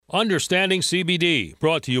Understanding CBD,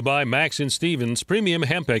 brought to you by Max and Stevens Premium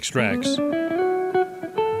Hemp Extracts.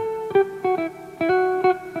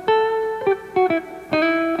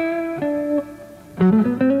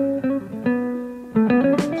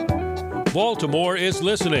 Baltimore is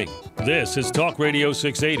listening. This is Talk Radio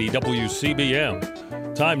 680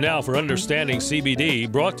 WCBM. Time now for Understanding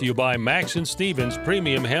CBD, brought to you by Max and Stevens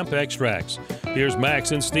Premium Hemp Extracts. Here's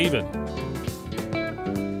Max and Steven.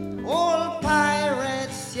 Old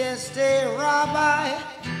pirates, yes, they rob I,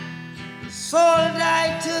 sold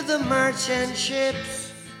I to the merchant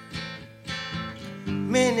ships.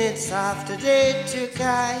 Minutes after they took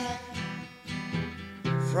I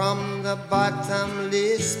from the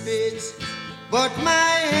bottomless pit, but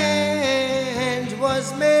my hand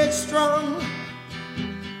was made strong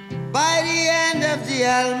by the hand of the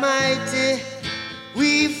Almighty.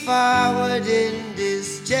 We forward in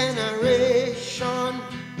this generation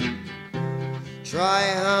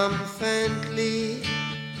triumphantly.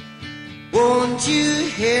 Won't you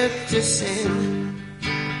help to sing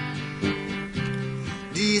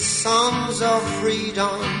these songs of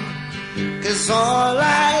freedom? 'Cause all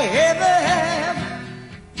I ever have,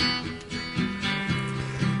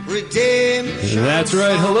 redemption. That's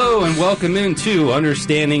right. Hello and welcome into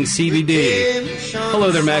Understanding CBD.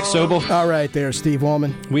 Hello there, Max Sobel. All right there, Steve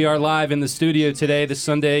Wallman. We are live in the studio today, this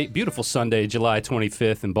Sunday, beautiful Sunday, July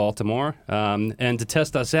 25th in Baltimore. And to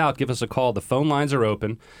test us out, give us a call. The phone lines are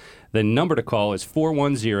open. The number to call is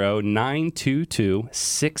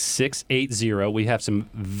 410-922-6680. We have some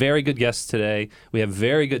very good guests today. We have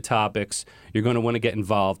very good topics. You're going to want to get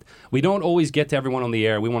involved. We don't always get to everyone on the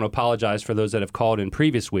air. We want to apologize for those that have called in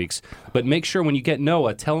previous weeks. But make sure when you get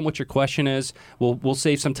Noah, tell him what your question is. We'll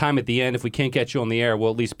save some time at the end. If we can't get you on the air,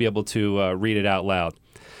 we'll at least be able to read it out loud.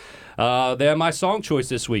 They're my song choice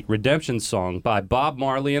this week, Redemption Song by Bob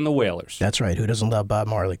Marley and the Wailers. That's right. Who doesn't love Bob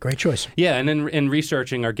Marley? Great choice. Yeah, and in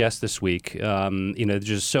researching our guest this week,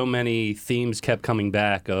 just so many themes kept coming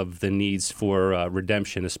back of the needs for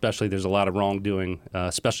redemption, especially there's a lot of wrongdoing,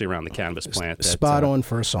 especially around the cannabis plant. Spot on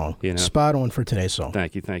for a song. Spot on for today's song.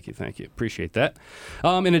 Thank you. Appreciate that.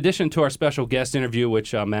 In addition to our special guest interview,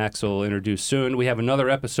 which Max will introduce soon, we have another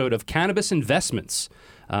episode of Cannabis Investments.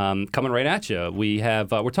 Coming right at you.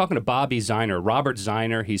 We're talking to Bobby Ziner, Robert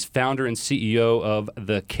Ziner. He's founder and CEO of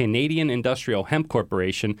the Canadian Industrial Hemp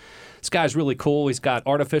Corporation. This guy's really cool. He's got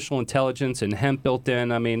artificial intelligence and hemp built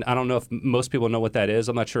in. I mean, I don't know if most people know what that is.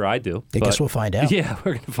 I'm not sure I do. I guess we'll find out. Yeah,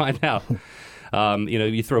 we're going to find out.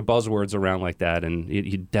 You throw buzzwords around like that, and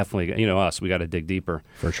you definitely, us, we got to dig deeper.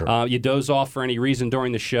 For sure. You doze off for any reason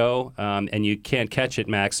during the show, and you can't catch it,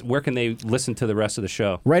 Max. Where can they listen to the rest of the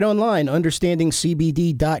show? Right online,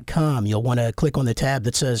 understandingcbd.com. You'll want to click on the tab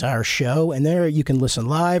that says Our Show, and there you can listen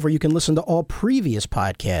live, or you can listen to all previous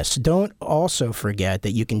podcasts. Don't also forget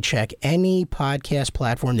that you can check any podcast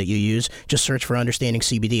platform that you use. Just search for Understanding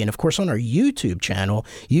CBD. And, of course, on our YouTube channel,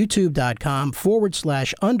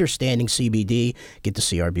 youtube.com/understandingcbd. Get to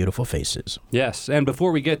see our beautiful faces. Yes, and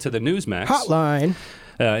before we get to the news, Max. Hotline.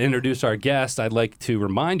 Introduce our guest, I'd like to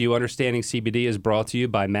remind you, Understanding CBD is brought to you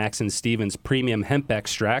by Max and Stevens Premium Hemp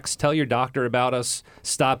Extracts. Tell your doctor about us.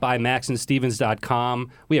 Stop by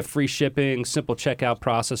maxandstevens.com. We have free shipping, simple checkout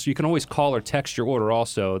process. You can always call or text your order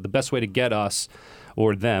also. The best way to get us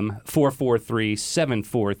or them,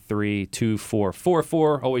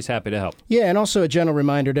 443-743-2444. Always happy to help. Yeah, and also a gentle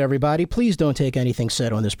reminder to everybody, please don't take anything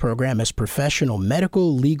said on this program as professional,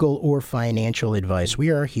 medical, legal, or financial advice. We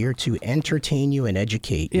are here to entertain you and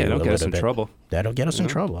educate you. Yeah, don't get us in trouble. That'll get us in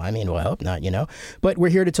trouble. I mean, well, I hope not, But we're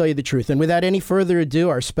here to tell you the truth. And without any further ado,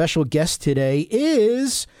 our special guest today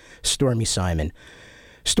is Stormy Simon.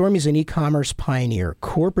 Stormy's an e-commerce pioneer,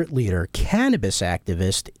 corporate leader, cannabis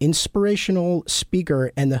activist, inspirational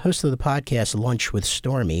speaker, and the host of the podcast Lunch with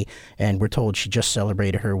Stormy. And we're told she just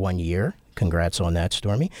celebrated her 1 year. Congrats on that,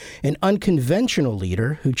 Stormy. An unconventional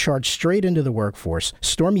leader who charged straight into the workforce.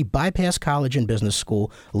 Stormy bypassed college and business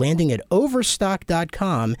school, landing at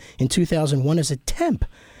Overstock.com in 2001 as a temp.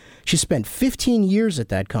 She spent 15 years at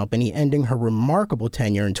that company, ending her remarkable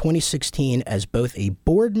tenure in 2016 as both a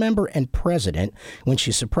board member and president when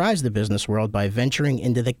she surprised the business world by venturing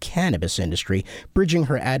into the cannabis industry, bridging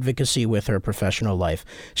her advocacy with her professional life.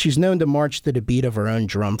 She's known to march to the beat of her own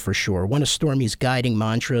drum for sure. One of Stormy's guiding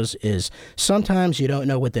mantras is, sometimes you don't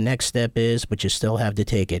know what the next step is, but you still have to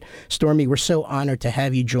take it. Stormy, we're so honored to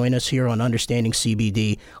have you join us here on Understanding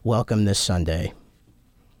CBD. Welcome this Sunday.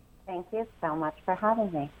 Thank you so much for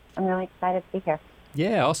having me. I'm really excited to be here.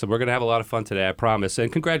 Yeah, awesome. We're going to have a lot of fun today, I promise.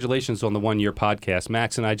 And congratulations on the 1 year podcast.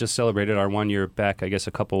 Max and I just celebrated our 1 year back, I guess,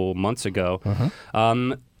 a couple months ago.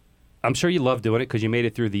 I'm sure you love doing it because you made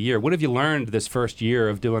it through the year. What have you learned this first year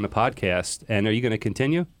of doing the podcast, and are you going to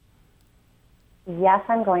continue? Yes,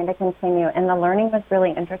 I'm going to continue. And the learning was really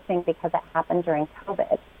interesting because it happened during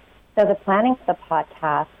COVID. So the planning for the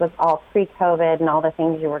podcast was all pre-COVID and all the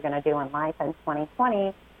things you were going to do in life in 2020.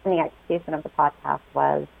 And the execution of the podcast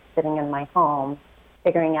was sitting in my home,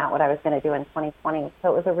 figuring out what I was going to do in 2020.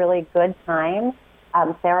 So it was a really good time,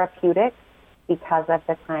 therapeutic because of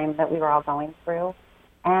the time that we were all going through.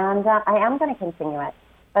 And I am going to continue it,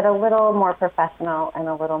 but a little more professional and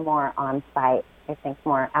a little more on-site. I think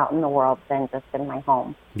more out in the world than just in my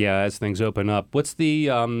home. Yeah, as things open up. What's the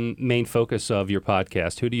main focus of your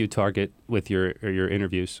podcast? Who do you target with your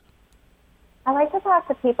interviews? I like to talk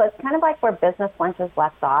to people. It's kind of like where Business Lunches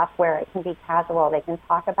left off, where it can be casual. They can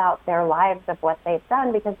talk about their lives of what they've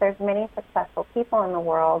done because there's many successful people in the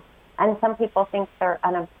world, and some people think they're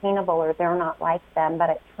unobtainable or they're not like them, but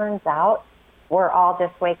it turns out we're all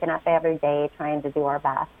just waking up every day trying to do our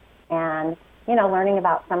best. And learning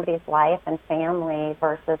about somebody's life and family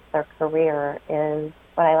versus their career is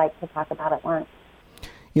what I like to talk about at lunch.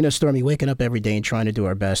 Stormy, waking up every day and trying to do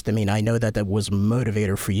our best. I mean, I know that was a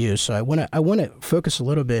motivator for you. So I want to focus a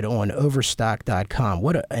little bit on Overstock.com.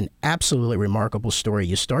 What an absolutely remarkable story.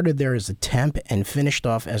 You started there as a temp and finished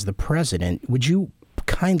off as the president. Would you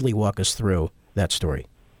kindly walk us through that story?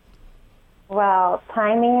 Well,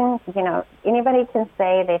 timing, anybody can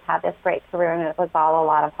say they've had this great career and it was all a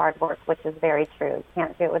lot of hard work, which is very true. You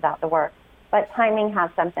can't do it without the work. But timing has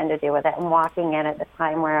something to do with it. And walking in at the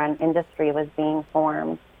time where an industry was being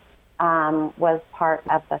formed was part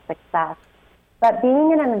of the success. But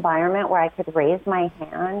being in an environment where I could raise my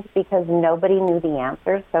hand because nobody knew the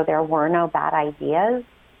answers, so there were no bad ideas,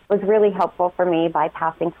 was really helpful for me by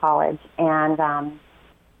passing college and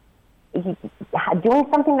doing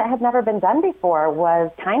something that had never been done before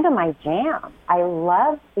was kind of my jam. I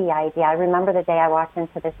loved the idea. I remember the day I walked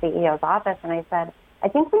into the CEO's office and I said, I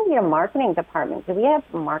think we need a marketing department. Do we have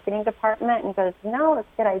a marketing department? And he goes, no, that's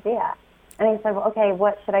a good idea. And he said, well, okay,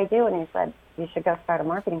 what should I do? And he said, you should go start a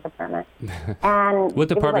marketing department. And what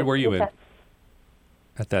department were you in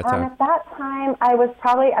at that time? At that time, I was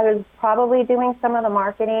probably doing some of the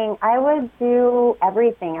marketing. I would do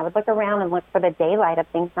everything. I would look around and look for the daylight of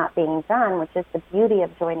things not being done, which is the beauty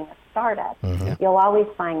of joining a startup. Mm-hmm. You'll always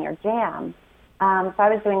find your jam. So I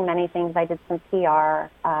was doing many things. I did some PR,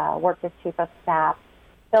 worked as chief of staff,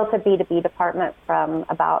 built a B2B department from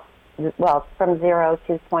 0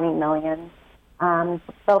 to 20 million.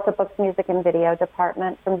 Built a books, music, and video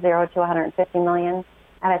department from 0 to 150 million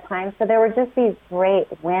at a time. So there were just these great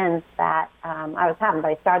wins that I was having,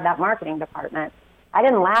 but I started that marketing department. I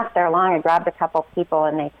didn't last there long. I grabbed a couple people,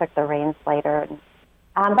 and they took the reins later.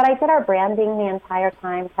 But I did our branding the entire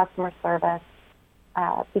time, customer service.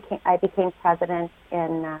 I became president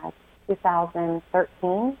in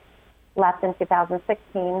 2013, left in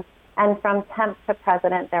 2016. And from temp to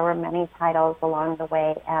president, there were many titles along the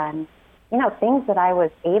way. And, things that I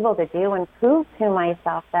was able to do and prove to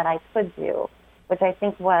myself that I could do, which I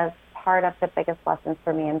think was part of the biggest lessons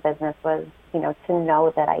for me in business was, to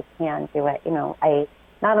know that I can do it. I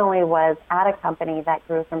not only was at a company that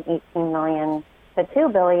grew from 18 million to 2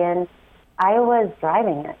 billion, I was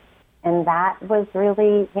driving it. And that was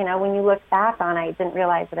really, when you look back on it, I didn't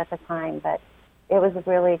realize it at the time, but it was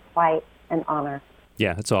really quite an honor.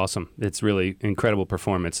 Yeah, it's awesome. It's really incredible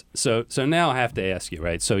performance. So now I have to ask you,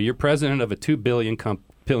 right? So you're president of a $2 billion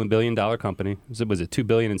company. Was it $2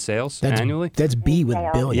 billion in sales annually? That's B with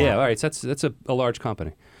billion. Yeah, all right. So that's a large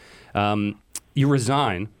company. You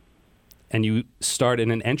resign, and you start in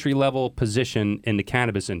an entry-level position in the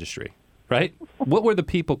cannabis industry, right? What were the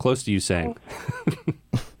people close to you saying?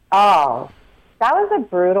 Oh, that was a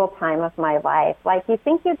brutal time of my life. Like, you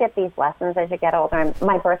think you get these lessons as you get older.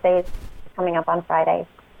 My birthday's coming up on Friday.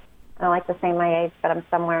 I don't like to say my age, but I'm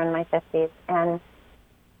somewhere in my 50s. And,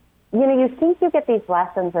 you think you get these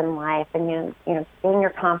lessons in life and you gain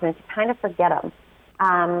your confidence. You kind of forget them.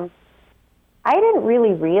 I didn't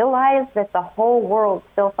really realize that the whole world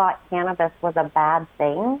still thought cannabis was a bad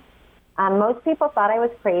thing. Most people thought I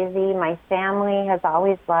was crazy. My family has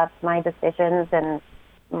always loved my decisions and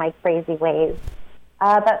my crazy ways.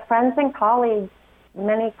 But friends and colleagues,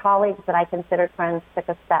 many colleagues that I considered friends, took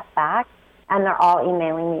a step back, and they're all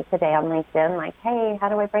emailing me today on LinkedIn like, hey, how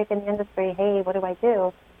do I break in the industry? Hey, what do I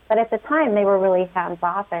do? But at the time, they were really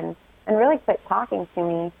hands-off and really quit talking to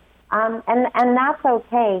me. And that's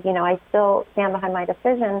okay. I still stand behind my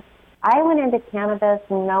decision. I went into cannabis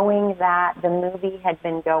knowing that the movie had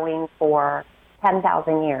been going for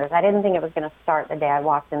 10,000 years. I didn't think it was going to start the day I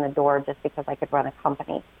walked in the door just because I could run a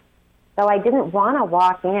company. So I didn't want to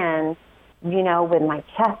walk in with my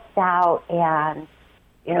chest out and,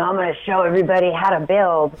 I'm going to show everybody how to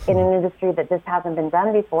build in an industry that this hasn't been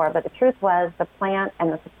done before. But the truth was the plant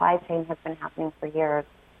and the supply chain has been happening for years.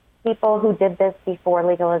 People who did this before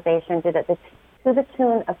legalization did it to the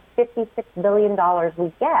tune of $56 billion,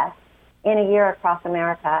 we guess, in a year across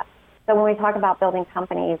America. So when we talk about building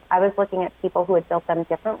companies, I was looking at people who had built them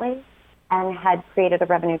differently and had created a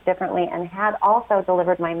revenue differently and had also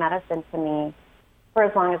delivered my medicine to me for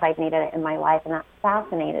as long as I'd needed it in my life, and that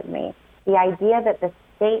fascinated me. The idea that the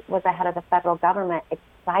state was ahead of the federal government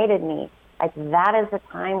excited me. Like, that is the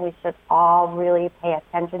time we should all really pay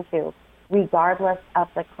attention to, regardless of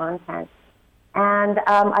the content. And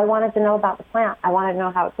I wanted to know about the plant. I wanted to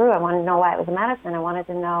know how it grew. I wanted to know why it was a medicine. I wanted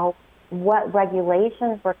to know what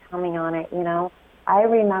regulations were coming on it. I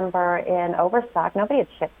remember in Overstock, nobody had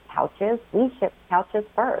shipped couches. We shipped couches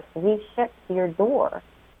first. We shipped to your door,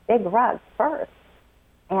 big rugs first.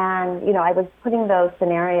 And, I was putting those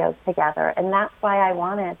scenarios together, and that's why I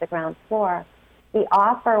wanted the ground floor. The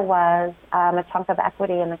offer was a chunk of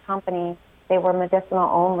equity in the company. They were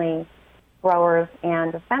medicinal-only growers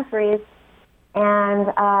and dispensaries. And,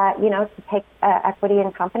 to take equity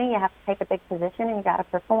in company, you have to take a big position and you got to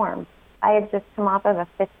perform. I had just come off of a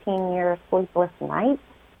 15-year sleepless night,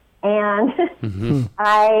 and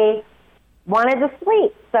I wanted to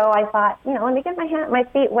sleep. So I thought, let me get my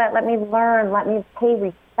feet wet, let me learn, let me pay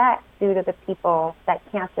respect due to the people that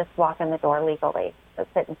can't just walk in the door legally, that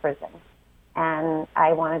sit in prison. And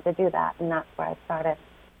I wanted to do that, and that's where I started.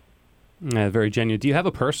 Very genuine. Do you have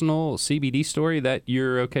a personal CBD story that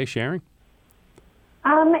you're okay sharing?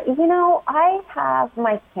 I have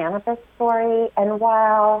my cannabis story, and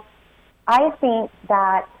while I think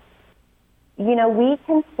that, we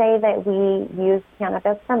can say that we use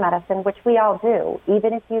cannabis for medicine, which we all do,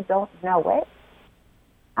 even if you don't know it.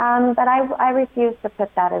 But I refuse to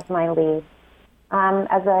put that as my lead.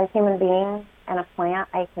 As a human being and a plant,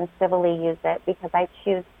 I can civilly use it because I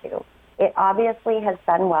choose to. It obviously has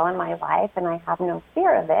done well in my life, and I have no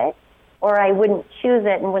fear of it, or I wouldn't choose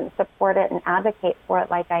it and wouldn't support it and advocate for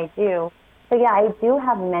it like I do. So, yeah, I do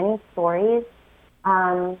have many stories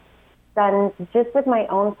done just with my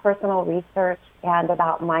own personal research and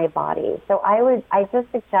about my body. So I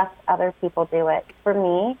just suggest other people do it. For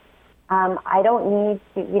me, I don't need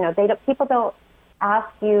to, people don't ask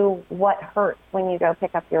you what hurts when you go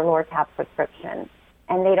pick up your Lortab prescription.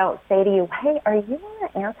 And they don't say to you, hey, are you on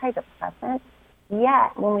an antidepressant?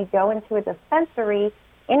 Yet, when we go into a dispensary,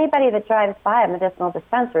 anybody that drives by a medicinal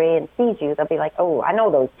dispensary and sees you, they'll be like, oh, I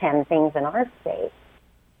know those 10 things in our state.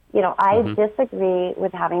 I disagree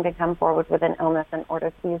with having to come forward with an illness in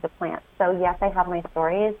order to use a plant. So, yes, I have my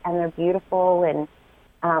stories, and they're beautiful and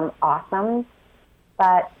awesome.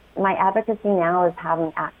 But my advocacy now is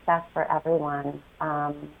having access for everyone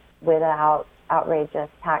without outrageous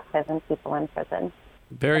taxes and people in prison.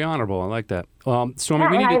 Very honorable. I like that.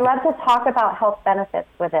 Stormy, I love to talk about health benefits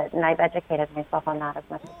with it, and I've educated myself on that as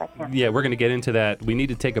much as I can. Yeah, we're going to get into that. We need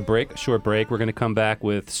to take a short break. We're going to come back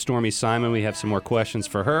with Stormy Simon. We have some more questions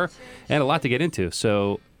for her and a lot to get into,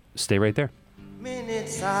 so stay right there.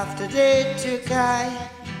 Minutes after they took I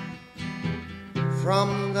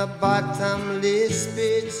from the bottomless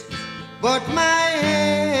pit, but my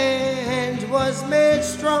hand was made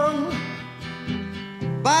strong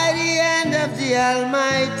by the hand of the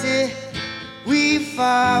Almighty. We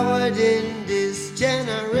forward in this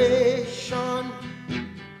generation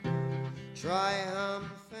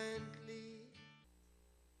triumphantly.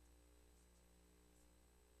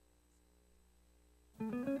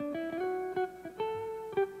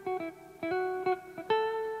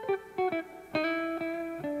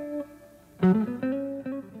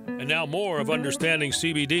 And now more of Understanding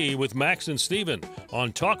CBD with Max and Steven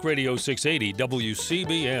on Talk Radio 680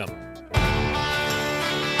 WCBM.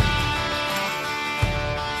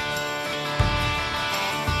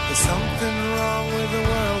 There's something wrong with the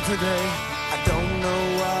world today. I don't know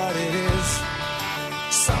what it is.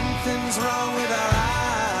 Something's wrong with our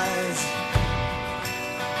eyes.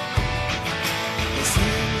 We're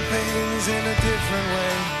seeing things in a different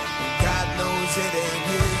way, and God knows it ain't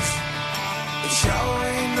his. It sure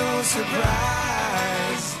ain't no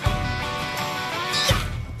surprise.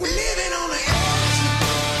 We're living on the edge.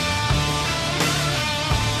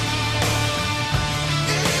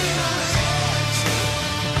 Living on the edge.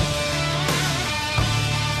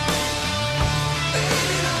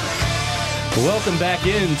 Living on the edge. Welcome back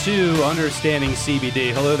into Understanding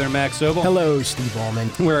CBD. Hello there, Max Sobel. Hello, Steve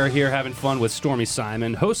Allman. We're here having fun with Stormy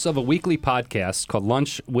Simon, host of a weekly podcast called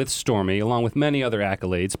Lunch with Stormy, along with many other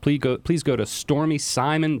accolades. Please go to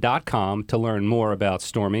StormySimon.com to learn more about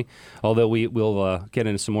Stormy, although we'll get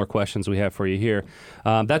into some more questions we have for you here.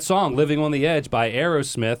 That song, Living on the Edge by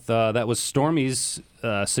Aerosmith, that was Stormy's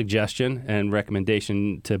suggestion and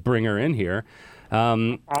recommendation to bring her in here.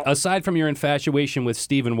 Aside from your infatuation with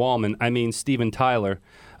Steven Tyler,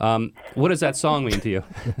 what does that song mean to you?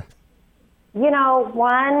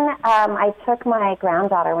 I took my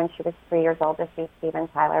granddaughter when she was 3 years old to see Steven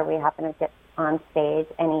Tyler. We happened to get on stage,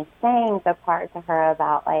 and he sang the part to her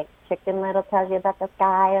about, like, Chicken Little tells you that the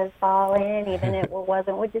sky is falling, even if it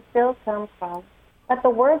wasn't, would you still come from? But the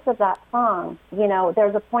words of that song,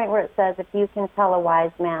 there's a point where it says, if you can tell a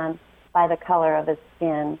wise man by the color of his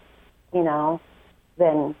skin,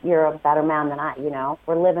 then you're a better man than I,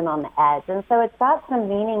 we're living on the edge. And so it's got some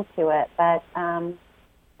meaning to it, but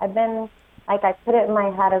I've been, I put it in my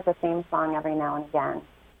head as a theme song every now and again.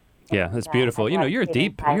 Yeah, that's beautiful. You're a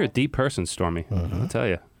deep person, Stormy. I'll tell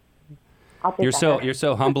you. You're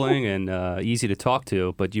so humbling and easy to talk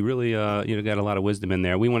to, but you really got a lot of wisdom in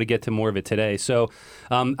there. We want to get to more of it today. So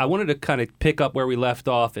I wanted to kind of pick up where we left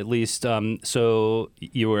off, at least. So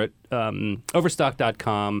you were at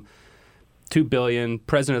Overstock.com, $2 billion,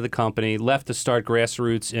 president of the company, left to start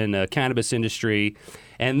grassroots in the cannabis industry.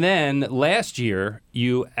 And then last year,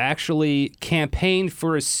 you actually campaigned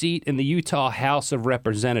for a seat in the Utah House of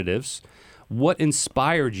Representatives. What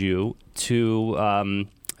inspired you to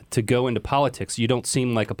go into politics? You don't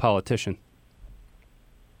seem like a politician.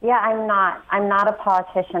 Yeah, I'm not. I'm not a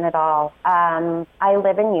politician at all. I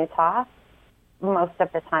live in Utah most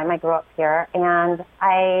of the time. I grew up here, and I'm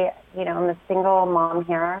a single mom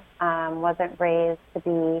here. Wasn't raised to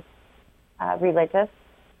be religious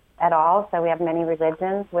at all, so we have many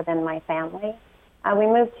religions within my family. We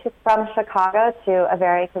moved from Chicago to a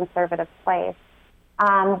very conservative place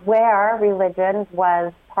where religion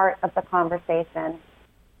was part of the conversation.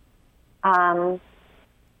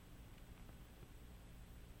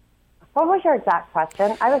 What was your exact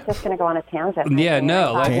question? I was just going to go on a tangent. Yeah,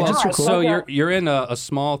 no. Cool. So you're in a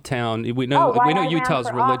small town. We know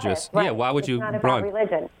Utah's religious. Right. Yeah, why would you not run? About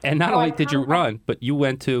religion. And not only did you run, but you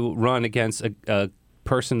went to run against a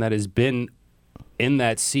person that has been in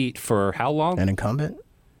that seat for how long? An incumbent?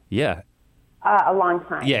 Yeah. A long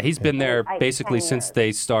time. Yeah, he's been there basically since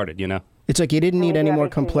they started, It's like you didn't need any more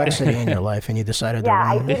complexity in your life, and you decided to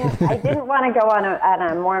run. I didn't want to go on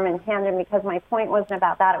a Mormon tangent because my point wasn't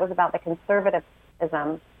about that. It was about the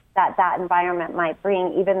conservatism that environment might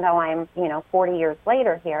bring. Even though I'm, 40 years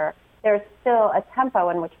later here, there's still a tempo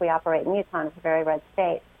in which we operate in Utah. It's a very red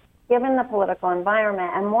state. Given the political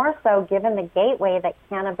environment, and more so given the gateway that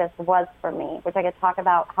cannabis was for me, which I could talk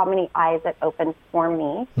about how many eyes it opened for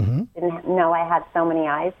me. Mm-hmm. Didn't know I had so many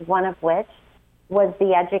eyes, one of which was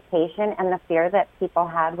the education and the fear that people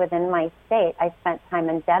had within my state. I spent time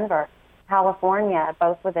in Denver, California,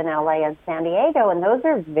 both within LA and San Diego, and those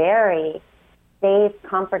are very safe,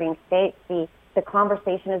 comforting states. The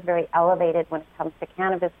conversation is very elevated when it comes to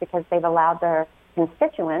cannabis because they've allowed their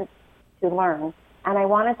constituents to learn. And I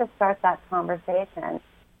wanted to start that conversation.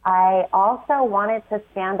 I also wanted to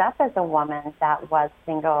stand up as a woman that was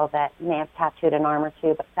single, that may have tattooed an arm or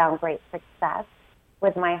two, but found great success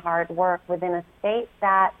with my hard work within a state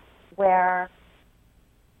where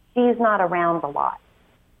she's not around a lot.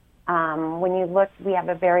 When you look, we have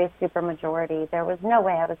a very super majority. There was no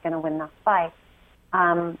way I was going to win that fight.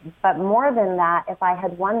 But more than that, if I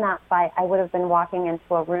had won that fight, I would have been walking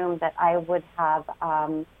into a room that I would have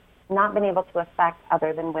not been able to affect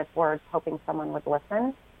other than with words, hoping someone would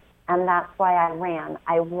listen. And that's why I ran.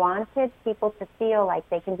 I wanted people to feel like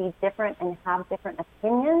they can be different and have different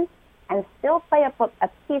opinions and still play a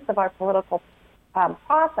piece of our political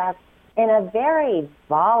process in a very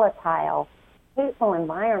volatile, hateful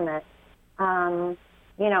environment. And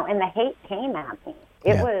the hate came at me.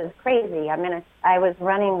 It was crazy. I mean, I was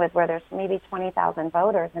running with where there's maybe 20,000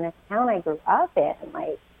 voters in a town I grew up in.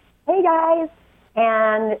 Like, hey, guys.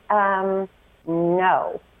 And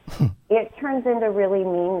no. It turns into really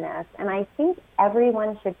meanness. And I think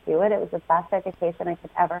everyone should do it. It was the best education I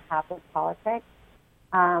could ever have with politics.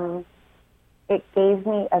 It gave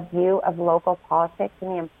me a view of local politics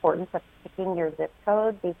and the importance of picking your zip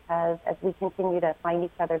code, because as we continue to find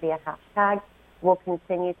each other via hashtags, we'll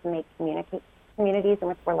continue to make communities in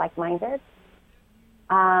which we're like-minded.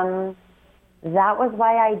 That was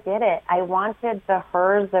why I did it. I wanted the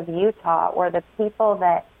herds of Utah, or the people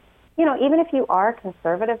that, even if you are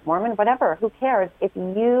conservative, Mormon, whatever, who cares? If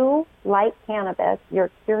you like cannabis,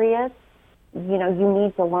 you're curious, you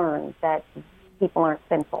need to learn that people aren't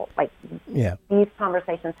sinful. Like, these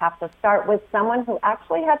conversations have to start with someone who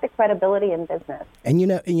actually had the credibility in business. And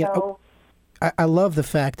I love the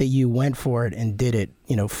fact that you went for it and did it,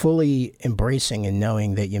 fully embracing and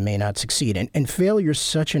knowing that you may not succeed. And failure is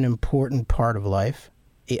such an important part of life.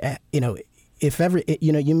 You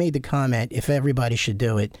made the comment, if everybody should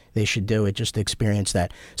do it, they should do it just to experience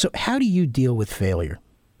that. So how do you deal with failure?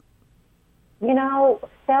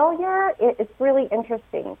 Failure, it's really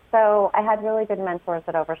interesting. So I had really good mentors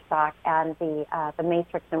at Overstock, and the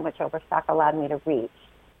matrix in which Overstock allowed me to reach.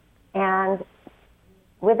 And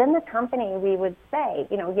within the company, we would say,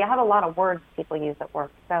 you have a lot of words people use at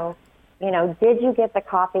work. So, did you get the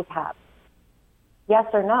coffee cup? Yes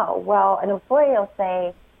or no? Well, an employee will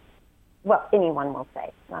say, well, anyone will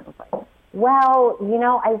say, not an employee. Well,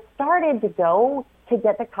 I started to go to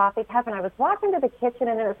get the coffee cup, and I was walking to the kitchen,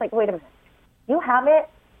 and it was like, wait a minute. You have it?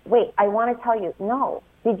 Wait, I want to tell you, no.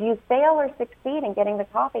 Did you fail or succeed in getting the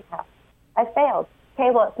coffee cup? I failed. Okay,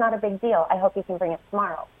 well, it's not a big deal. I hope you can bring it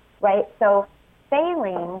tomorrow, right? So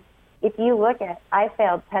failing, if you look at, I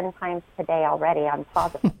failed 10 times today already, I'm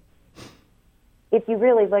positive. If you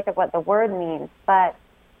really look at what the word means, but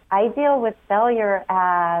I deal with failure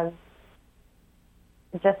as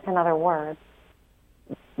just another word.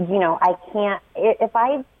 I can't, if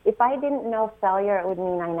I didn't know failure, it would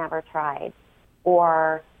mean I never tried.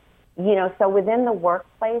 Or, so within the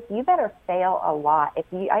workplace, you better fail a lot.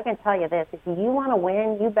 I can tell you this, if you want to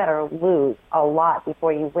win, you better lose a lot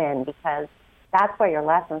before you win, because that's where your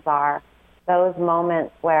lessons are. Those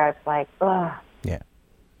moments where it's like, ugh. Yeah.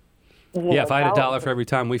 If I had $1 for every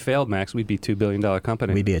time we failed, Max, we'd be a $2 billion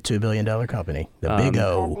company. We'd be a $2 billion company. The big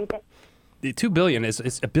O. The $2 billion is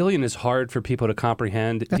 $1 billion is hard for people to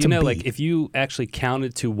comprehend. That's like if you actually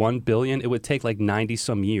counted to $1 billion, it would take like 90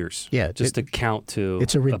 some years. Yeah, just to count to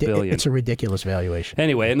a billion. It's a ridiculous valuation.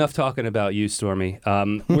 Anyway, enough talking about you, Stormy.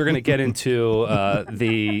 We're going to get into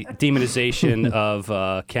the demonization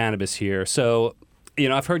of cannabis here. So,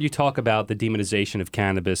 I've heard you talk about the demonization of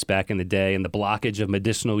cannabis back in the day and the blockage of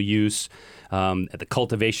medicinal use, the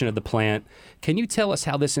cultivation of the plant. Can you tell us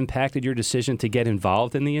how this impacted your decision to get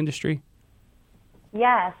involved in the industry?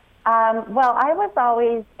 Yes. Well, I was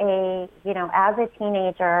always as a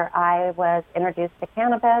teenager, I was introduced to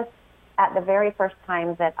cannabis at the very first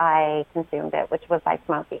time that I consumed it, which was by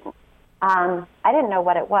smoking. I didn't know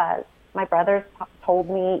what it was. My brothers told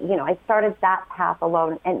me, I started that path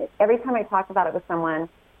alone. And every time I talked about it with someone,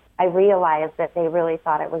 I realized that they really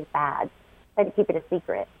thought it was bad. I had to keep it a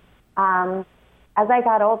secret. As I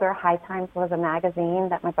got older, High Times was a magazine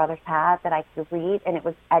that my brothers had that I could read, and it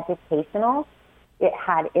was educational. It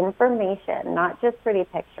had information, not just pretty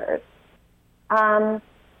pictures.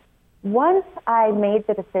 Once I made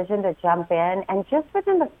the decision to jump in, and just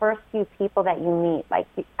within the first few people that you meet,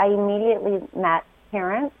 I immediately met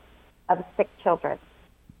parents of sick children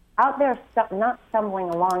out there, not stumbling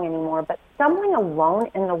along anymore, but stumbling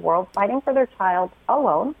alone in the world, fighting for their child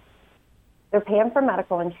alone. They're paying for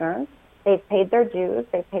medical insurance. They've paid their dues.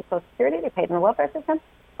 They've paid Social Security. They paid in the welfare system.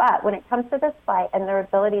 But when it comes to this fight and their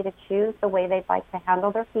ability to choose the way they'd like to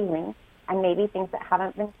handle their feelings, and maybe things that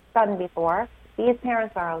haven't been done before, these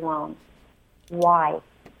parents are alone. Why?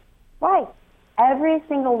 Why? Every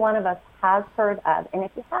single one of us has heard of, and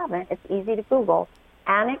if you haven't, it's easy to Google,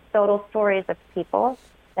 anecdotal stories of people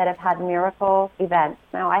that have had miracle events.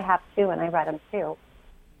 Now, I have too, and I read them too.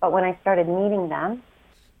 But when I started meeting them,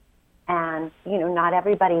 and, not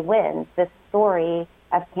everybody wins, this story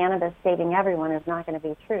of cannabis saving everyone is not going to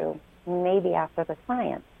be true. Maybe after the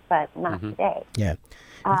science, but not today. Yeah.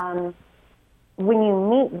 When you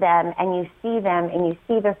meet them and you see them and you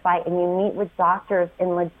see their fight and you meet with doctors in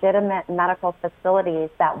legitimate medical facilities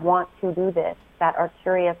that want to do this, that are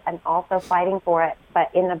curious and also fighting for it, but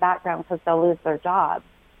in the background because they'll lose their jobs,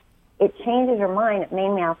 it changes your mind. It made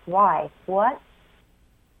me ask why. What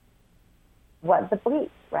the belief,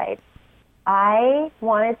 right? I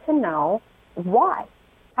wanted to know why.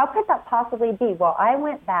 How could that possibly be? Well, I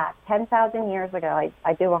went back 10,000 years ago.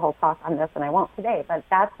 I do a whole talk on this, and I won't today, but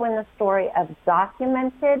that's when the story of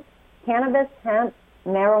documented cannabis, hemp,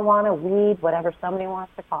 marijuana, weed, whatever somebody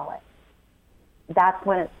wants to call it. That's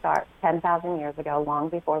when it starts, 10,000 years ago, long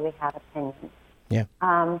before we had opinions.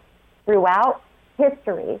 Yeah. Throughout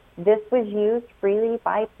history, this was used freely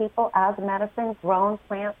by people as medicine, grown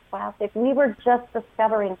plants, plastic. We were just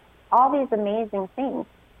discovering all these amazing things.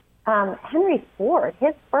 Henry Ford,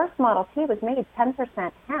 his first Model T was made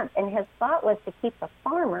 10% hemp, and his thought was to keep the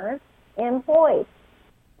farmers employed.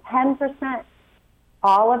 10%.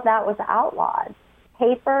 All of that was outlawed.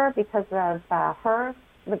 Paper, because of Hearst,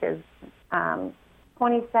 with his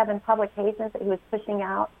 27 publications that he was pushing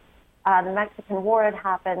out. The Mexican War had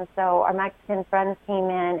happened, so our Mexican friends came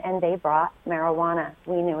in and they brought marijuana.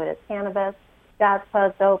 We knew it as cannabis. Jazz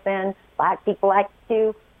clubs open, black people like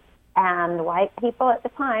to, and white people at the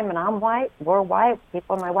time, and I'm white, we're white,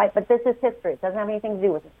 people are white, but this is history. It doesn't have anything to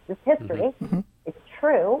do with it. It's history. It's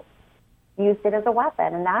true. Used it as a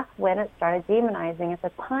weapon, and that's when it started demonizing. At the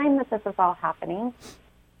time that this is all happening,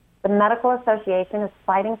 the Medical Association is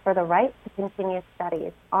fighting for the right to continue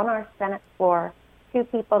studies. On our Senate floor, 2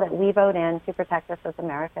 people that we vote in to protect us as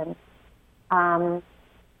Americans,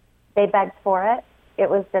 they begged for it. It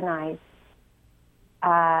was denied.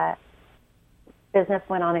 Business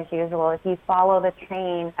went on as usual. If you follow the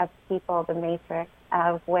train of people, the matrix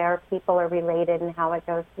of where people are related and how it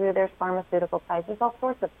goes through, there's pharmaceutical prices, all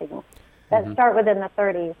sorts of things that start within the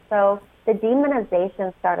 30s. So the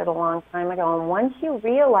demonization started a long time ago. And once you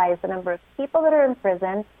realize the number of people that are in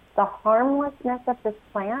prison, the harmlessness of this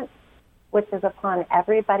plant, which is upon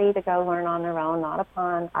everybody to go learn on their own, not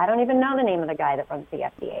upon, I don't even know the name of the guy that runs the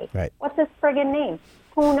FDA. Right. What's his friggin' name?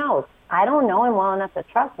 Who knows? I don't know him well enough to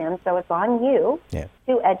trust him, so it's on you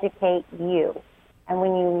to educate you. And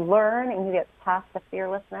when you learn and you get past the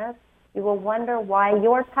fearlessness, you will wonder why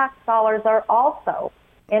your tax dollars are also,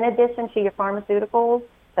 in addition to your pharmaceuticals,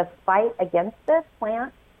 the fight against this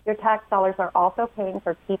plant, your tax dollars are also paying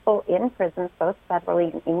for people in prisons, both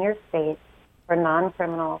federally and in your state, for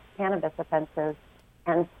non-criminal cannabis offenses,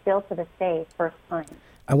 and still to this day, first time.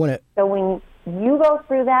 So when you go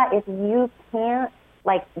through that, if you can't,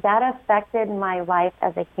 like, that affected my life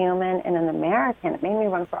as a human and an American. It made me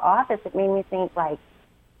run for office. It made me think, like,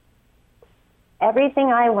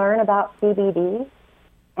 everything I learn about CBD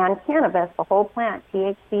and cannabis, the whole plant,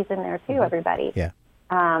 THC's in there too, everybody,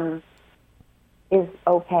 is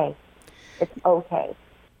okay. It's okay.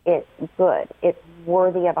 It's good. It's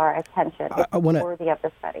worthy of our attention. It's worthy of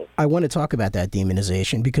the study. I want to talk about that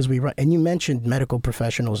demonization because and you mentioned medical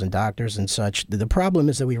professionals and doctors and such. The problem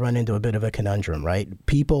is that we run into a bit of a conundrum, right?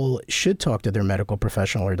 People should talk to their medical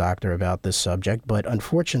professional or doctor about this subject, but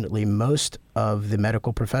unfortunately, most of the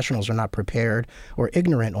medical professionals are not prepared or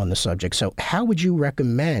ignorant on the subject. So how would you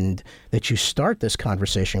recommend that you start this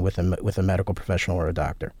conversation with a medical professional or a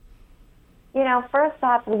doctor? You know, first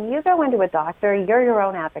off, when you go into a doctor, you're your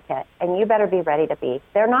own advocate, and you better be ready to be.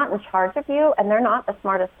 They're not in charge of you, and they're not the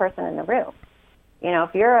smartest person in the room. You know,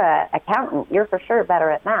 if you're an accountant, you're for sure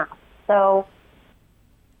better at math. So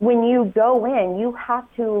when you go in, you have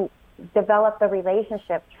to develop the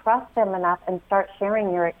relationship, trust them enough, and start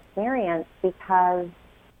sharing your experience because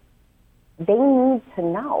they need to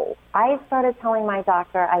know. I started telling my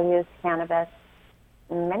doctor I used cannabis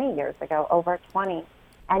many years ago, over 20.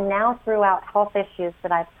 And now throughout health issues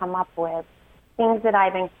that I've come up with, things that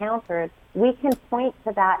I've encountered, we can point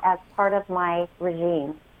to that as part of my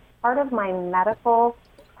regime, part of my medical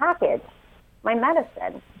package, my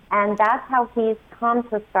medicine. And that's how he's come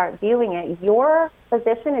to start viewing it. Your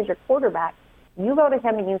physician is your quarterback. You go to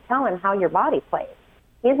him and you tell him how your body plays.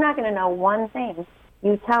 He's not going to know one thing.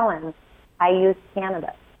 You tell him, I use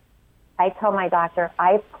cannabis. I tell my doctor,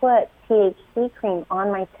 I put THC cream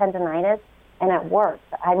on my tendinitis, and it works.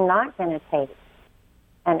 I'm not going to take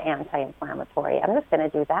an anti-inflammatory. I'm just going to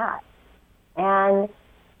do that. And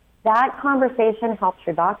that conversation helps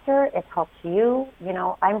your doctor. It helps you. You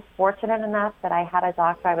know, I'm fortunate enough that I had a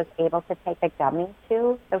doctor I was able to take a gummy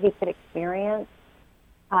to so he could experience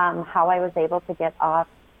how I was able to get off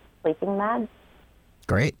sleeping meds.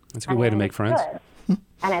 Great. That's a good way to make friends. And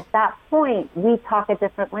at that point, we talk a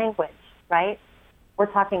different language, right? We're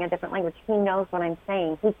talking a different language. He knows what I'm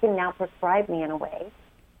saying. He can now prescribe me in a way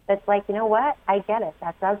that's like, you know what? I get it.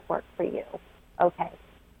 That does work for you. Okay.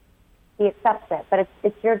 He accepts it. But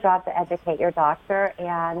it's your job to educate your doctor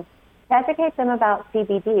and to educate them about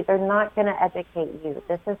CBD. They're not going to educate you.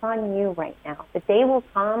 This is on you right now. The day will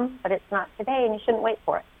come, but it's not today, and you shouldn't wait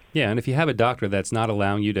for it. Yeah, and if you have a doctor that's not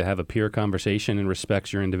allowing you to have a peer conversation and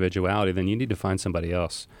respects your individuality, then you need to find somebody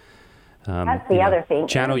else. That's the other thing.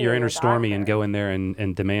 Channel your inner Stormy and go in there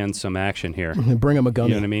and demand some action here. Bring them a gummy.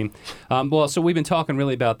 You know what I mean? Well, so we've been talking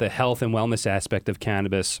really about the health and wellness aspect of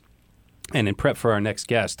cannabis. And in prep for our next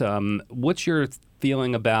guest, what's your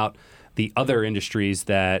feeling about the other industries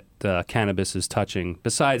that cannabis is touching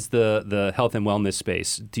besides the health and wellness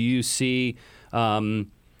space? Do you see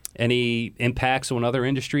any impacts on other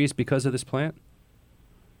industries because of this plant?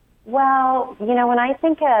 Well, you know, when I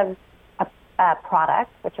think of a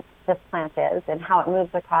product, which this plant is, and how it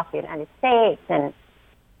moves across the United States, and,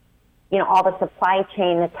 you know, all the supply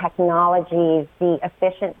chain, the technologies, the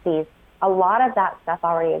efficiencies, a lot of that stuff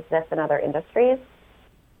already exists in other industries.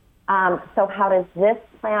 So how does this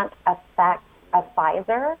plant affect of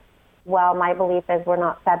Pfizer, well, my belief is we're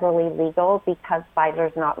not federally legal because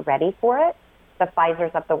Pfizer's not ready for it. The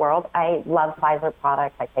Pfizers of the world. I love Pfizer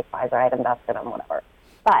products. I take Pfizer. I'd invest in them, whatever.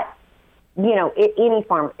 But,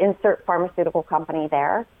 insert pharmaceutical company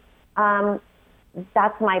there.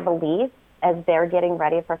 That's my belief as they're getting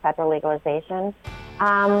ready for federal legalization.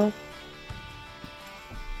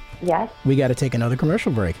 Yes? We got to take another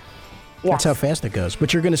commercial break. Yes. That's how fast it goes.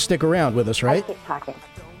 But you're going to stick around with us, right? I keep talking.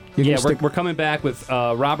 We're coming back with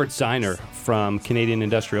Robert Zeiner from Canadian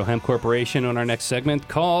Industrial Hemp Corporation on our next segment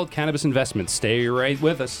called Cannabis Investments. Stay right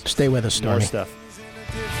with us. Stay with us, Stormy. More stuff.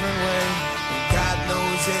 Different way. God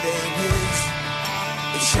knows it ain't his.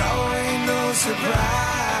 It sure ain't no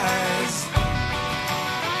surprise.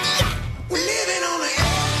 We're living on the edge.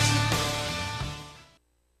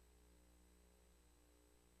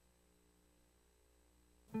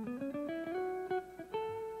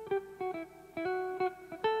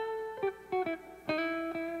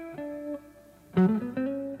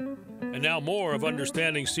 And now more of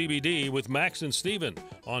Understanding CBD with Max and Steven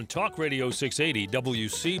on Talk Radio 680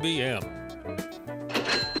 WCBM.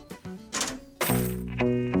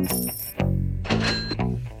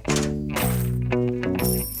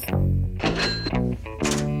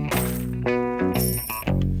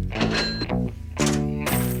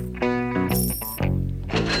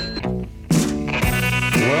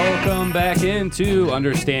 Welcome back into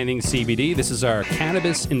Understanding CBD. This is our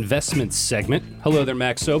Cannabis Investments segment. Hello there,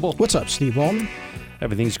 Max Sobel. What's up, Steve Wallman?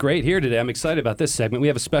 Everything's great here today. I'm excited about this segment. We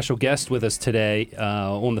have a special guest with us today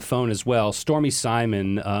on the phone as well, Stormy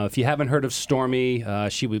Simon. If you haven't heard of Stormy,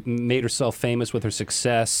 she made herself famous with her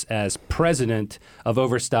success as president of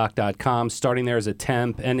Overstock.com, starting there as a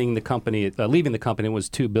temp, leaving the company was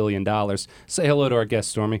 $2 billion. Say hello to our guest,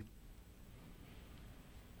 Stormy.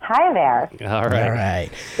 Hi there. All right. All right.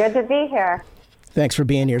 Good to be here. Thanks for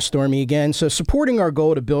being here, Stormy, again. So supporting our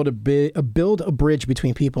goal to build a bridge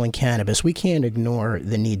between people and cannabis, we can't ignore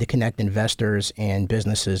the need to connect investors and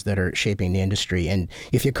businesses that are shaping the industry. And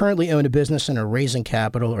if you currently own a business and are raising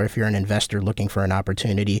capital, or if you're an investor looking for an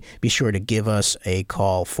opportunity, be sure to give us a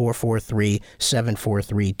call,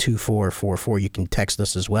 443-743-2444. You can text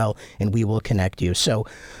us as well, and we will connect you. So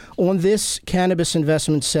on this cannabis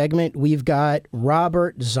investment segment, we've got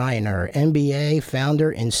Robert Zeiner, MBA,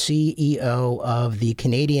 founder and CEO of the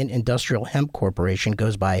Canadian Industrial Hemp Corporation,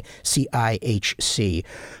 goes by CIHC.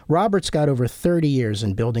 Robert's got over 30 years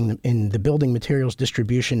in the building materials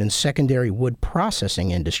distribution and secondary wood processing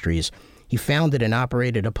industries. He founded and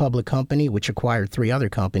operated a public company which acquired 3 other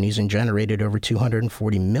companies and generated over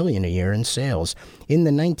 $240 million a year in sales. In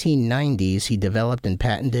the 1990s, he developed and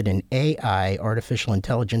patented an AI, artificial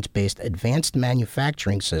intelligence-based advanced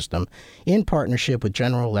manufacturing system in partnership with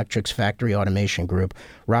General Electric's Factory Automation Group.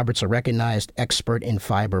 Robert's a recognized expert in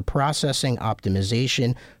fiber processing,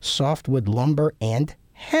 optimization, softwood lumber, and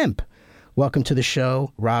hemp. Welcome to the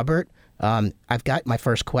show, Robert. I've got my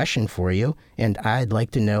first question for you, and I'd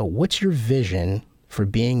like to know, what's your vision for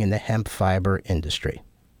being in the hemp fiber industry?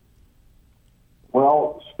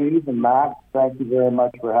 Well, Steve and Matt, thank you very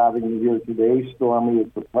much for having me here today. Stormy,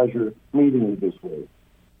 it's a pleasure meeting you this way.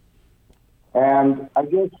 And I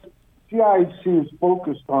guess CIHC is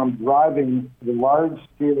focused on driving the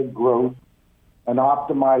large-scale growth and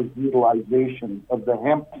optimized utilization of the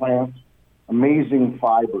hemp plant's amazing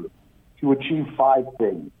fiber to achieve 5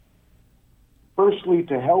 things. Firstly,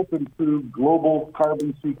 to help improve global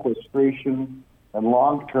carbon sequestration and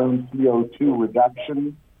long-term CO2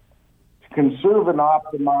 reduction, to conserve and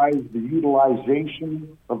optimize the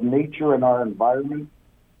utilization of nature and our environment,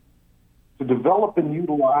 to develop and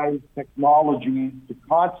utilize technologies to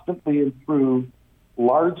constantly improve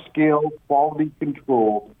large-scale quality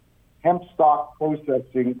control, hemp stock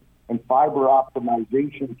processing, and fiber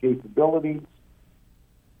optimization capabilities,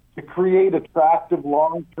 to create attractive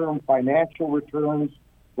long-term financial returns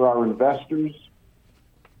for our investors,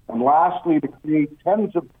 and lastly, to create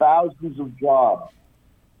tens of thousands of jobs,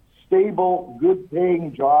 stable,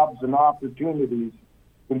 good-paying jobs and opportunities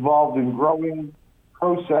involved in growing,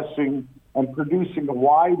 processing, and producing a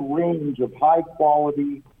wide range of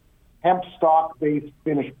high-quality hemp stock-based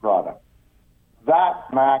finished products.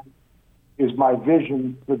 That, Mac, is my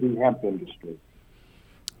vision for the hemp industry.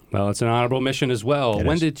 Well, it's an honorable mission as well.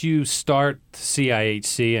 When did you start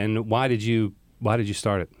CIHC, and why did you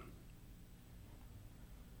start it?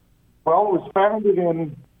 Well, it was founded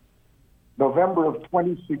in November of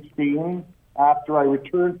 2016 after I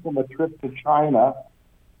returned from a trip to China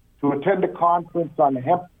to attend a conference on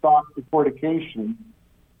hemp stock decortication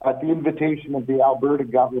at the invitation of the Alberta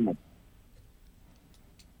government.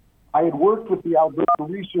 I had worked with the Alberta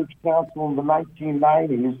Research Council in the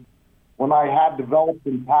 1990s when I had developed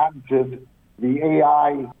and patented the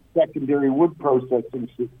AI secondary wood processing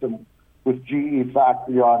system with GE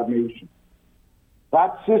Factory Automation.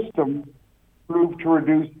 That system proved to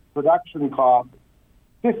reduce production costs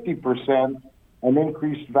 50% and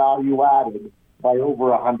increased value added by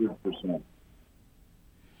over 100%.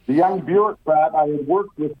 The young bureaucrat I had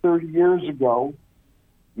worked with 30 years ago,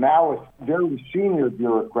 now a very senior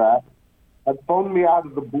bureaucrat, had phoned me out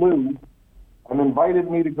of the blue and invited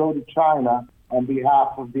me to go to China on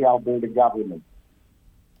behalf of the Alberta government.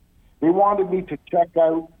 They wanted me to check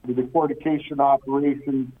out the decortication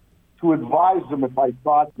operations to advise them if I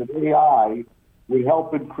thought that AI would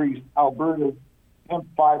help increase Alberta's hemp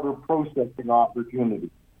fiber processing opportunity.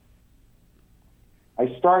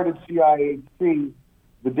 I started CIHC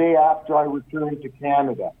the day after I returned to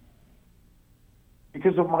Canada.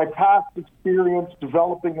 Because of my past experience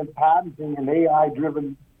developing and patenting an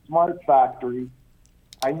AI-driven smart factory,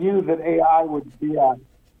 I knew that AI would be a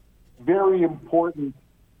very important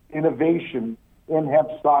innovation in hemp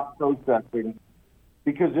stock processing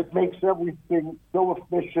because it makes everything so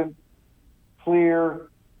efficient, clear,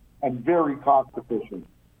 and very cost efficient.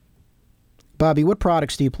 Bobby, what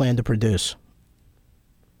products do you plan to produce?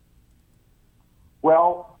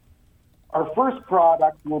 Well, our first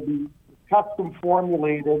product will be custom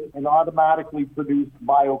formulated and automatically produced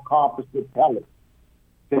biocomposite pellets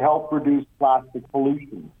to help reduce plastic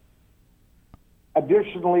pollution.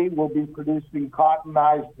 Additionally, we'll be producing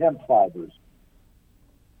cottonized hemp fibers.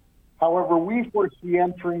 However, we foresee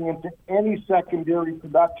entering into any secondary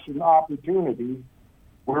production opportunity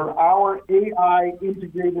where our AI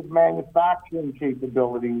integrated manufacturing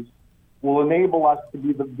capabilities will enable us to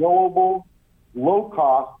be the global,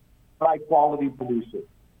 low-cost, high-quality producer.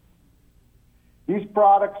 These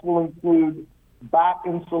products will include back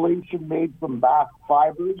insulation made from bast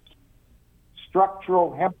fibers, structural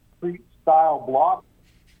hempcrete-style blocks,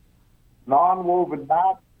 non-woven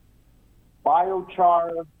mats,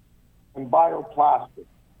 biochar, and bioplastic.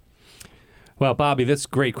 Well, Bobby, that's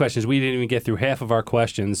great questions. We didn't even get through half of our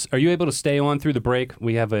questions. Are you able to stay on through the break?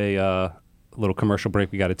 We have a little commercial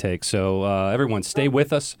break we got to take. So everyone, stay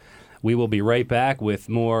with us. We will be right back with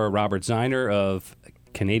more Robert Zeiner of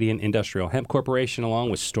Canadian Industrial Hemp Corporation along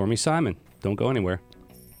with Stormy Simon. Don't go anywhere.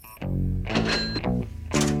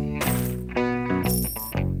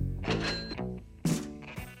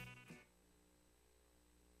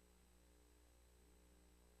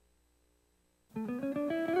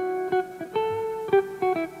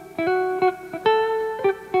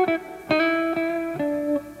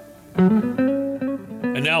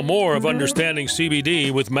 And now more of Understanding CBD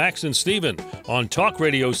with Max and Steven on Talk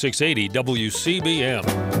Radio 680 WCBM.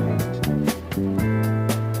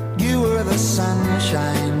 You were the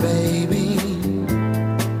sunshine, baby,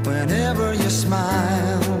 whenever you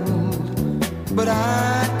smiled. But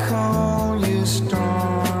I call you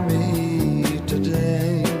stormy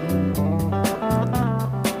today.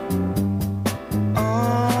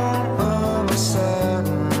 All of a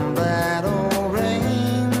sudden, that old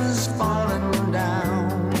rain's falling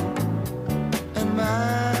down, and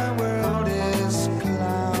my world is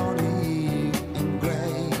cloudy and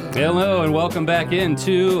gray. Hello and welcome back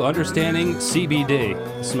into Understanding CBD.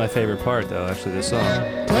 This is my favorite part, though, actually, this song.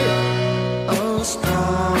 Play it. Oh,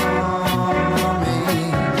 stormy,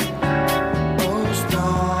 oh,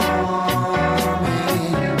 stormy,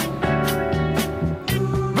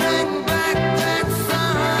 bring back that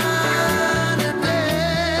sunny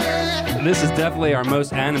day. This is definitely our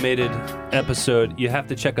most animated episode. You have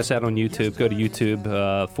to check us out on YouTube. Go to YouTube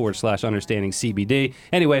 /Understanding CBD.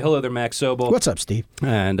 Anyway, hello there, Max Sobel. What's up, Steve?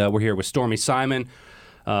 And we're here with Stormy Simon,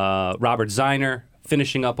 Robert Zeiner,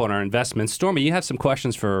 finishing up on our investments. Stormy, you have some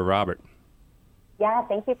questions for Robert. Yeah,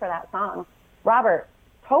 thank you for that song. Robert,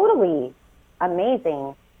 totally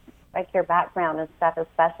amazing, like your background and stuff,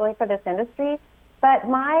 especially for this industry. But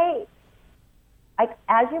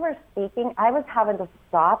as you were speaking, I was having to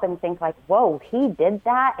stop and think like, whoa, he did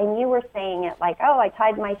that? And you were saying it like, oh, I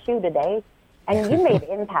tied my shoe today. And you made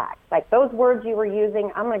impact. Like those words you were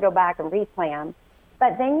using, I'm going to go back and replay them.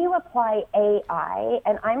 But then you apply AI,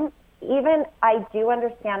 and I do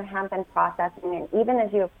understand hemp and processing, and even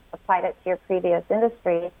as you applied it to your previous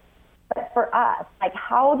industry. But for us, like,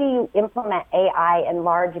 how do you implement AI in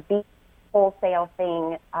large beef wholesale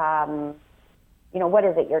thing? What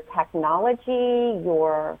is it? Your technology,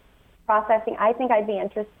 your processing? I think I'd be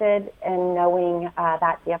interested in knowing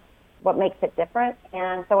what makes it different,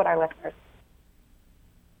 and so would our listeners.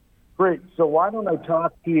 Great. So why don't I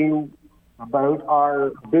talk to you about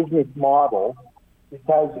our business model,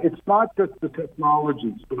 because it's not just the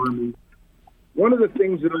technology, Stormy. One of the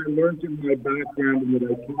things that I learned in my background and that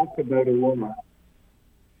I talk about a lot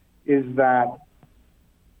is that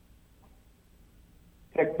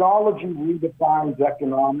technology redefines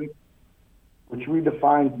economics, which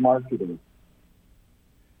redefines marketing.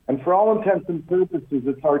 And for all intents and purposes,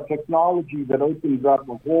 it's our technology that opens up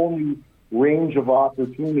a whole new range of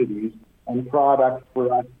opportunities and products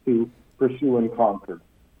for us to pursue and conquer.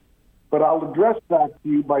 But I'll address that to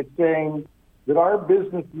you by saying that our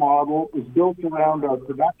business model is built around our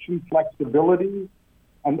production flexibility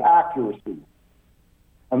and accuracy.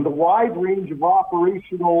 And the wide range of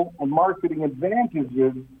operational and marketing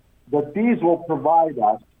advantages that these will provide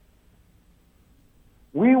us,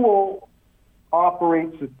 we will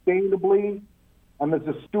operate sustainably and as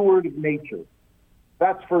a steward of nature.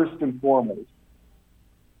 That's first and foremost.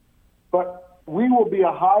 But we will be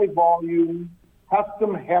a high-volume,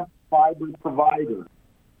 custom hemp fiber provider,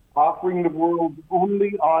 offering the world's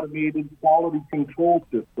only automated quality control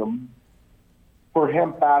system for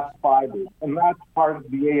hemp-based fibers, and that's part of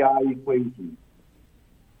the AI equation.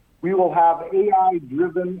 We will have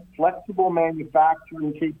AI-driven, flexible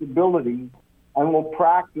manufacturing capability and will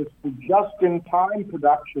practice the just-in-time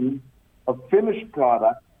production of finished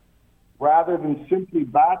products rather than simply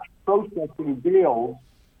batch processing bales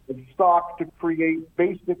of stock to create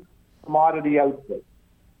basic commodity output.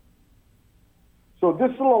 So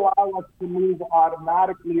this will allow us to move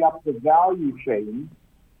automatically up the value chain,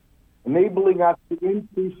 enabling us to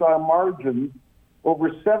increase our margins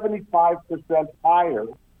over 75% higher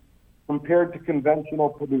compared to conventional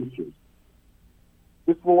producers.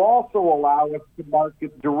 This will also allow us to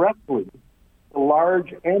market directly to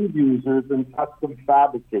large end users and custom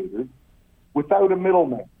fabricators without a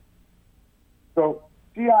middleman. So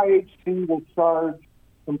CIHC will charge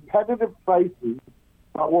competitive prices,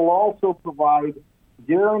 but will also provide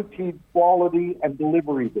guaranteed quality and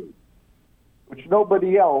delivery dates, which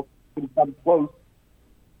nobody else can come close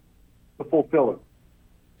to fulfilling.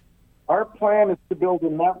 Our plan is to build a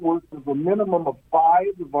network of a minimum of 5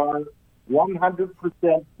 of our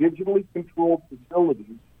 100% digitally controlled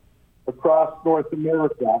facilities across North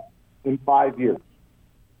America in 5 years.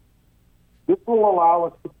 This will allow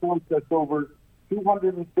us to process over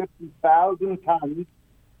 250,000 tons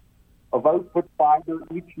of output fiber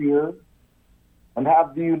each year and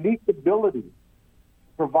have the unique ability to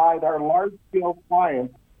provide our large-scale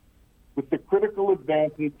clients with the critical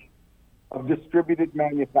advantage of distributed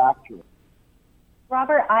manufacturing.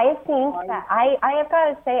 Robert, I think that I have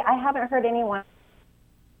got to say, I haven't heard anyone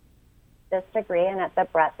disagree, and at the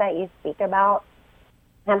breadth that you speak about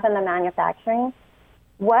hemp and the manufacturing.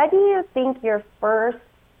 What do you think your first,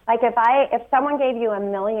 like if someone gave you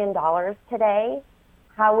 $1 million today,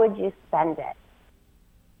 how would you spend it?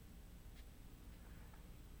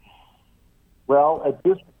 Well, at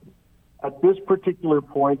this particular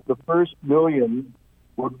point, the first $1 million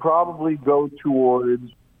would probably go towards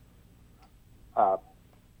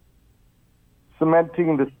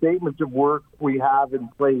cementing the statement of work we have in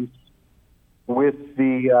place with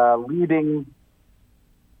the leading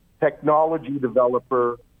technology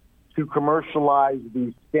developer to commercialize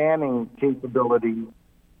the scanning capability,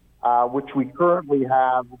 which we currently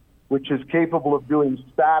have, which is capable of doing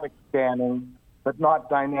static scanning, but not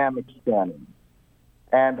dynamic scanning.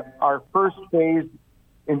 And our first phase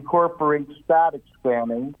incorporates static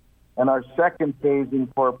scanning, and our second phase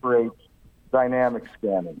incorporates dynamic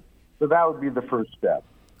scanning. So that would be the first step.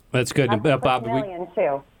 That's good. Bob,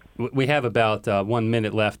 Too. we have about 1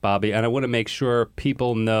 minute left, Bobby, and I want to make sure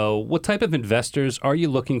people know what type of investors are you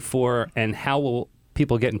looking for, and how will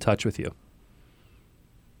people get in touch with you?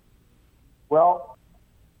 Well,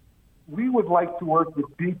 we would like to work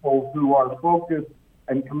with people who are focused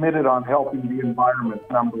and committed on helping the environment,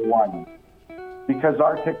 number one, because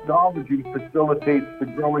our technology facilitates the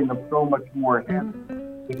growing of so much more hemp.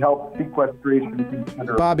 It helps sequestration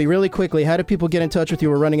considerably. Bobby, really quickly, how do people get in touch with you?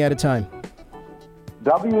 We're running out of time.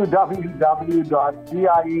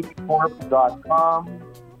 www.cihcorp.com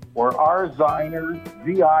or rziner,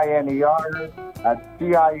 Z-I-N-E-R, at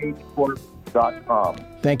cihcorp.com.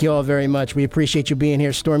 Thank you all very much. We appreciate you being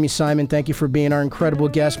here. Stormy Simon, thank you for being our incredible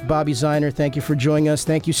guest. Bobby Ziner, thank you for joining us.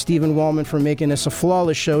 Thank you, Stephen Wallman, for making this a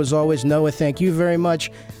flawless show as always. Noah, thank you very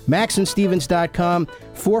much. MaxandStevens.com,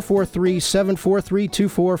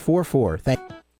 443-743-2444. Thank you.